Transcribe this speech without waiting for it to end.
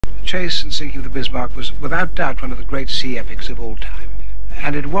chase and sinking of the Bismarck was without doubt one of the great sea epics of all time.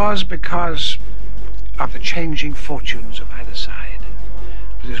 And it was because of the changing fortunes of either side.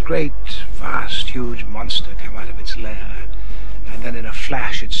 This great, vast, huge monster come out of its lair, and then in a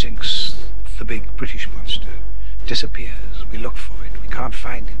flash it sinks the big British monster. Disappears. We look for it. We can't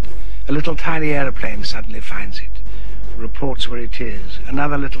find it. A little tiny aeroplane suddenly finds it. Reports where it is.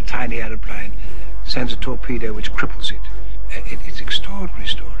 Another little tiny aeroplane sends a torpedo which cripples it. It's an extraordinary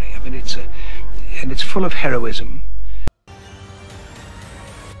story. I mean, it's full of heroism.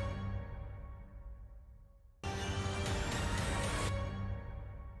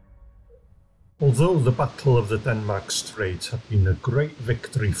 Although the Battle of the Denmark Strait had been a great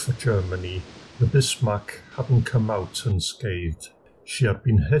victory for Germany, the Bismarck hadn't come out unscathed. She had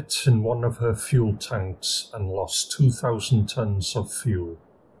been hit in one of her fuel tanks and lost 2,000 tons of fuel.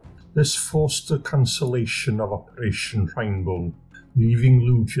 This forced the cancellation of Operation Rheinübung, leaving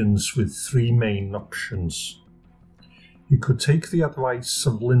Lutyens with three main options. He could take the advice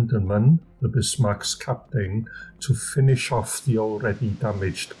of Lindemann, the Bismarck's captain, to finish off the already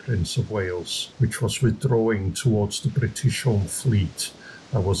damaged Prince of Wales, which was withdrawing towards the British Home Fleet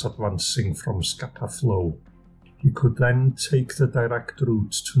that was advancing from Scapa-Flow. He could then take the direct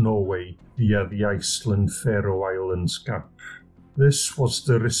route to Norway via the Iceland-Faroe Islands gap. This was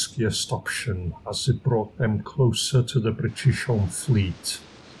the riskiest option, as it brought them closer to the British Home Fleet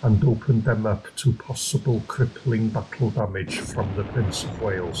and opened them up to possible crippling battle damage from the Prince of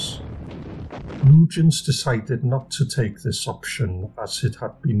Wales. Lutyens decided not to take this option, as it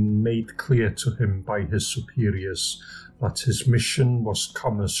had been made clear to him by his superiors that his mission was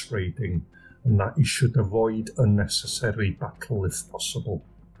commerce raiding and that he should avoid unnecessary battle if possible.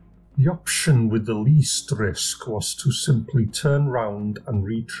 The option with the least risk was to simply turn round and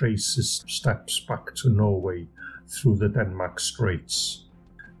retrace his steps back to Norway through the Denmark Straits.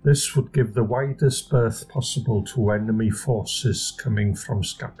 This would give the widest berth possible to enemy forces coming from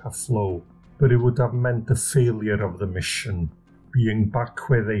Scapa-Flow, but it would have meant the failure of the mission, being back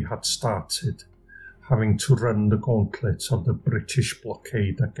where they had started, having to run the gauntlet of the British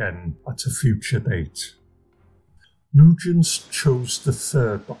blockade again at a future date. Lutyens chose the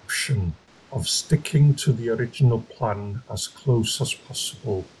third option of sticking to the original plan as close as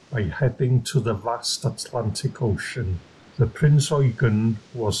possible by heading to the vast Atlantic Ocean. The Prinz Eugen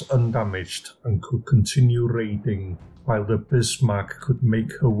was undamaged and could continue raiding, while the Bismarck could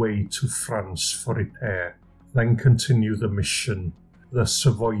make her way to France for repair, then continue the mission, thus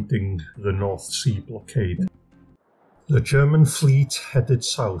avoiding the North Sea blockade. The German fleet headed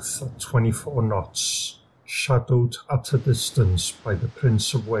south at 24 knots, shadowed at a distance by the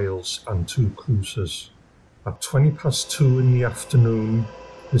Prince of Wales and two cruisers. At 2:20 in the afternoon,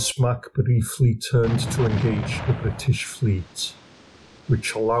 Bismarck briefly turned to engage the British fleet,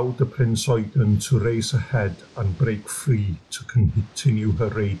 which allowed the Prinz Eugen to race ahead and break free to continue her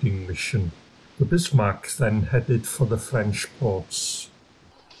raiding mission. The Bismarck then headed for the French ports.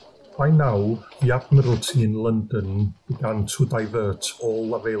 By now, the Admiralty in London began to divert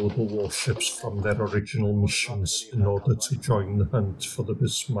all available warships from their original missions in order to join the hunt for the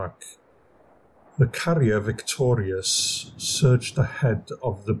Bismarck. The carrier Victorious surged ahead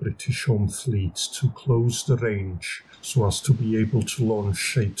of the British Home Fleet to close the range so as to be able to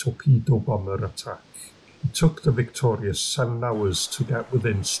launch a torpedo bomber attack. It took the Victorious 7 hours to get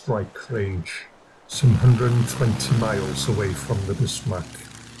within strike range, some 120 miles away from the Bismarck.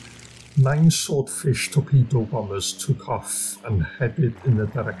 9 swordfish torpedo bombers took off and headed in the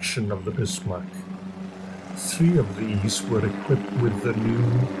direction of the Bismarck. 3 of these were equipped with the new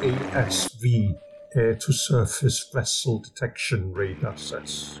ASV air-to-surface vessel detection radar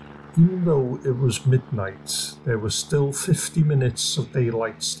sets. Even though it was midnight, there were still 50 minutes of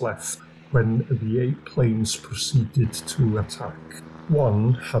daylight left when the 8 planes proceeded to attack.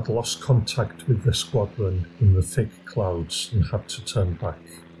 One had lost contact with the squadron in the thick clouds and had to turn back.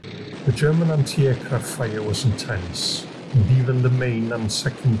 The German anti-aircraft fire was intense, and even the main and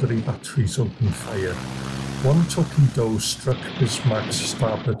secondary batteries opened fire. One torpedo struck Bismarck's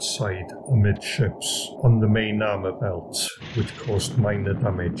starboard side amidships on the main armour belt, which caused minor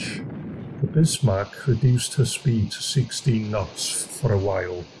damage. The Bismarck reduced her speed to 16 knots for a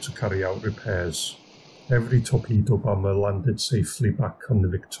while to carry out repairs. Every torpedo bomber landed safely back on the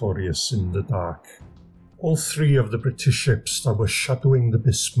Victorious in the dark. All 3 of the British ships that were shadowing the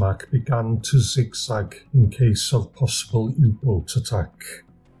Bismarck began to zigzag in case of possible U-boat attack.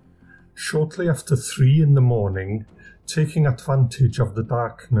 Shortly after 3 in the morning, taking advantage of the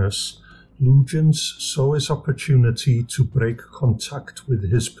darkness, Lutyens saw his opportunity to break contact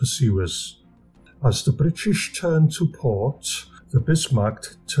with his pursuers. As the British turned to port, The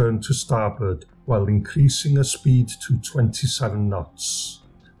Bismarck turned to starboard while increasing her speed to 27 knots.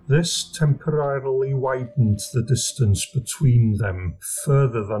 This temporarily widened the distance between them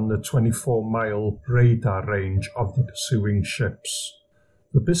further than the 24-mile radar range of the pursuing ships.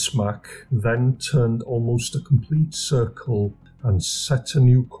 The Bismarck then turned almost a complete circle and set a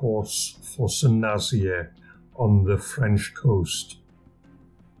new course for Saint-Nazaire on the French coast.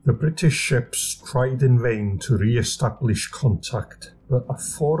 The British ships tried in vain to re-establish contact, but at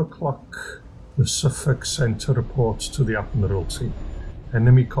 4 o'clock the Suffolk sent a report to the Admiralty.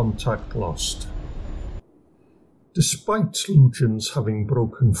 Enemy contact lost. Despite Lutyens having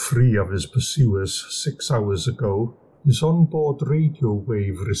broken free of his pursuers 6 hours ago, his onboard radio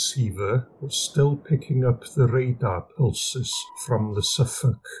wave receiver was still picking up the radar pulses from the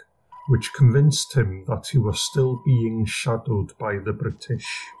Suffolk, which convinced him that he was still being shadowed by the British.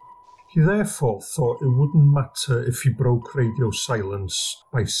 He therefore thought it wouldn't matter if he broke radio silence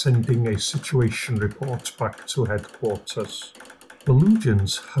by sending a situation report back to headquarters. The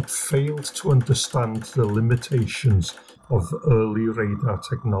Lutyens had failed to understand the limitations of early radar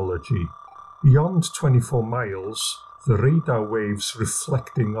technology. Beyond 24 miles, the radar waves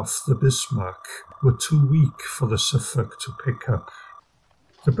reflecting off the Bismarck were too weak for the Suffolk to pick up.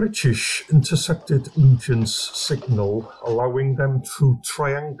 The British intercepted Lutyens' signal, allowing them to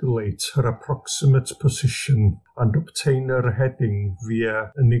triangulate her approximate position and obtain her heading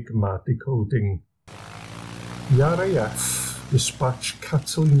via Enigma decoding. The RAF dispatched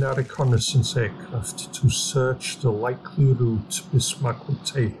Catalina reconnaissance aircraft to search the likely route Bismarck would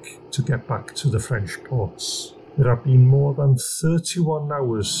take to get back to the French ports. There have been more than 31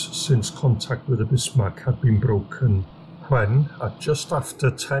 hours since contact with the Bismarck had been broken, when, at just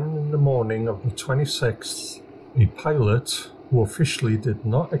after 10 in the morning of the 26th, a pilot, who officially did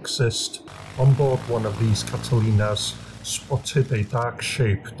not exist, on board one of these Catalinas spotted a dark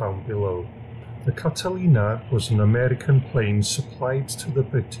shape down below. The Catalina was an American plane supplied to the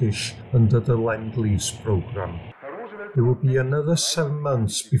British under the Lend-Lease programme. It would be another 7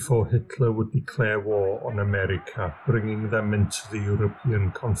 months before Hitler would declare war on America, bringing them into the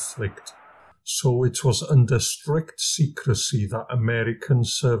European conflict. So it was under strict secrecy that American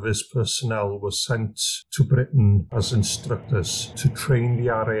service personnel were sent to Britain as instructors to train the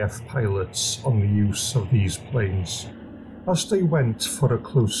RAF pilots on the use of these planes. As they went for a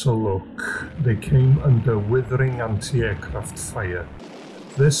closer look, they came under withering anti-aircraft fire.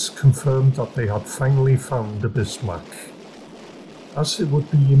 This confirmed that they had finally found the Bismarck. As it would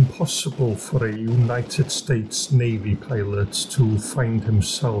be impossible for a United States Navy pilot to find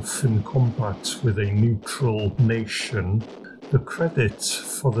himself in combat with a neutral nation, the credit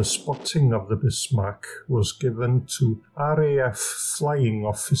for the spotting of the Bismarck was given to RAF Flying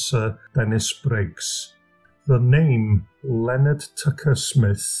Officer Dennis Briggs. The name Leonard Tucker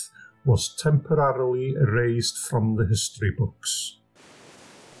Smith was temporarily erased from the history books.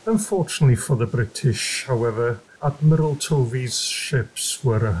 Unfortunately for the British, however, Admiral Tovey's ships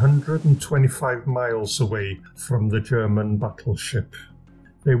were 125 miles away from the German battleship.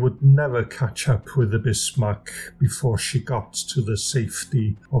 They would never catch up with the Bismarck before she got to the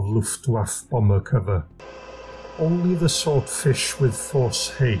safety of Luftwaffe bomber cover. Only the Swordfish with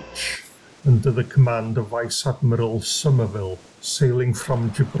Force H, under the command of Vice Admiral Somerville, sailing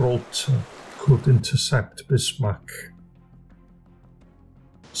from Gibraltar, could intercept Bismarck.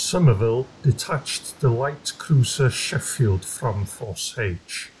 Somerville detached the light cruiser Sheffield from Force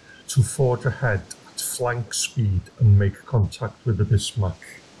H to forge ahead at flank speed and make contact with the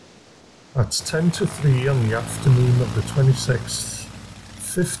Bismarck. At 10 to 3 on the afternoon of the 26th,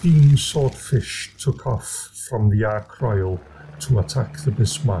 15 Swordfish took off from the Ark Royal to attack the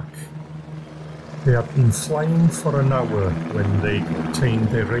Bismarck. They had been flying for an hour when they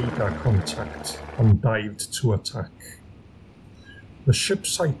obtained a radar contact and dived to attack. The ship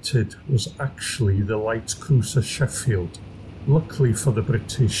sighted was actually the light cruiser Sheffield. Luckily for the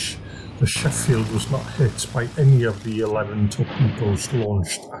British, the Sheffield was not hit by any of the 11 torpedoes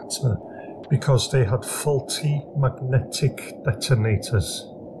launched at her, because they had faulty magnetic detonators.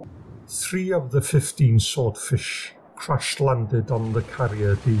 3 of the 15 Swordfish crash-landed on the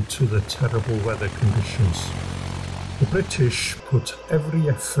carrier due to the terrible weather conditions. The British put every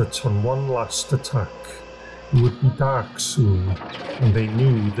effort on one last attack. It would be dark soon, and they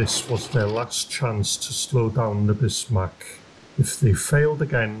knew this was their last chance to slow down the Bismarck. If they failed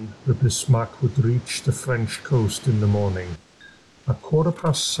again, the Bismarck would reach the French coast in the morning. At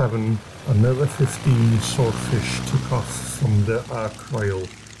 7:15, another 15 Swordfish took off from the Ark Royal.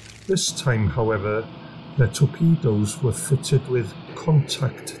 This time, however, their torpedoes were fitted with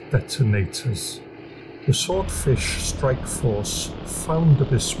contact detonators. The Swordfish strike force found the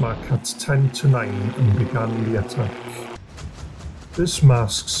Bismarck at 10 to 9 and began the attack.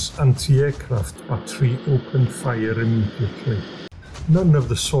 Bismarck's anti-aircraft battery opened fire immediately. None of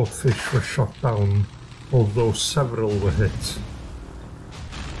the Swordfish were shot down, although several were hit.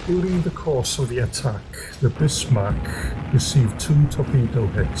 During the course of the attack, the Bismarck received 2 torpedo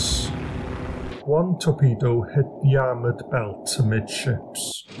hits. One torpedo hit the armoured belt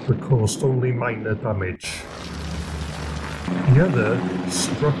amidships, but caused only minor damage. The other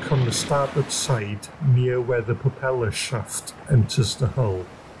struck on the starboard side near where the propeller shaft enters the hull.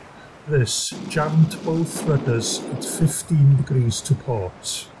 This jammed both rudders at 15 degrees to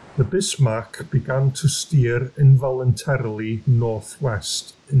port. The Bismarck began to steer involuntarily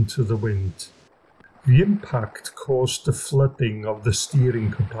northwest into the wind. The impact caused the flooding of the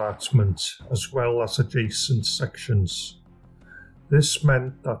steering compartment as well as adjacent sections. This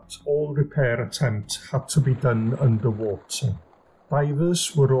meant that all repair attempts had to be done underwater.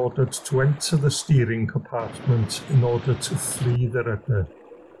 Divers were ordered to enter the steering compartment in order to flee the rudder,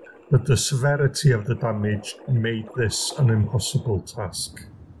 but the severity of the damage made this an impossible task.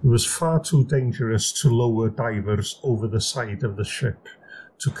 It was far too dangerous to lower divers over the side of the ship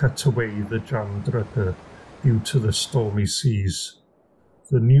to cut away the jammed rudder due to the stormy seas.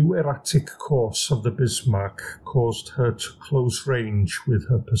 The new erratic course of the Bismarck caused her to close range with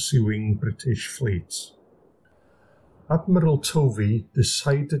her pursuing British fleet. Admiralty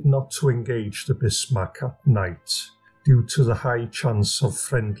decided not to engage the Bismarck at night due to the high chance of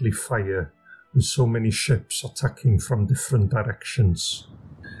friendly fire with so many ships attacking from different directions.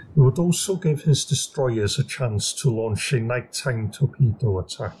 It would also give his destroyers a chance to launch a nighttime torpedo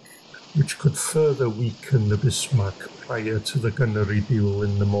attack, which could further weaken the Bismarck prior to the gunnery duel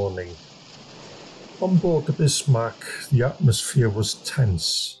in the morning. On board the Bismarck, the atmosphere was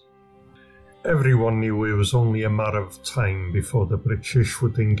tense. Everyone knew it was only a matter of time before the British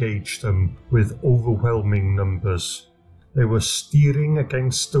would engage them with overwhelming numbers. They were steering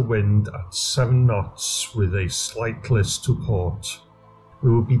against the wind at 7 knots with a slight list to port. It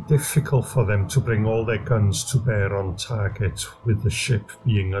would be difficult for them to bring all their guns to bear on target, with the ship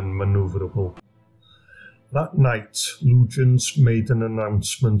being unmanoeuvrable. That night, Lugens made an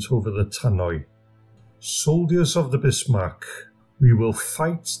announcement over the tannoy. "Soldiers of the Bismarck, we will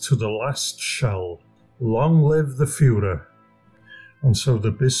fight to the last shell. Long live the Führer." And so the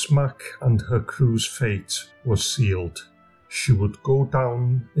Bismarck and her crew's fate was sealed. She would go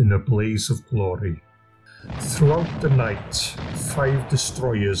down in a blaze of glory. Throughout the night, 5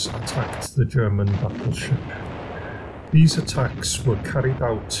 destroyers attacked the German battleship. These attacks were carried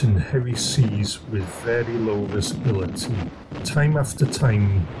out in heavy seas with very low visibility. Time after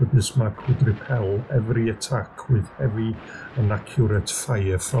time, the Bismarck would repel every attack with heavy and accurate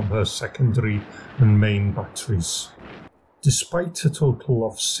fire from her secondary and main batteries. Despite a total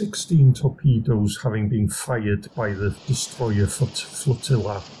of 16 torpedoes having been fired by the destroyer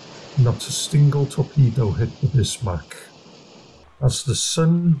flotilla, not a single torpedo hit the Bismarck. As the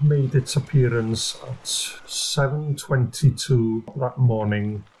sun made its appearance at 7:22 that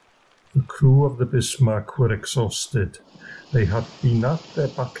morning, the crew of the Bismarck were exhausted. They had been at their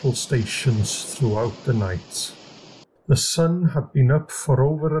battle stations throughout the night. The sun had been up for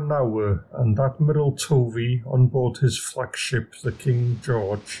over an hour, and Admiral Tovey, on board his flagship, the King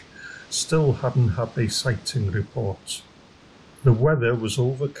George, still hadn't had a sighting report. The weather was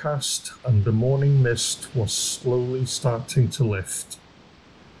overcast and the morning mist was slowly starting to lift.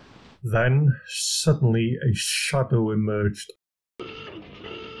 Then, suddenly, a shadow emerged.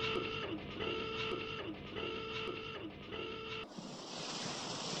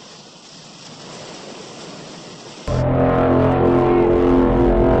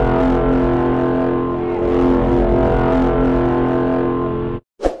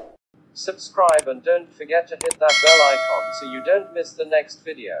 Subscribe and don't forget to hit that bell icon so you don't miss the next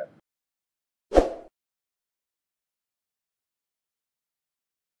video.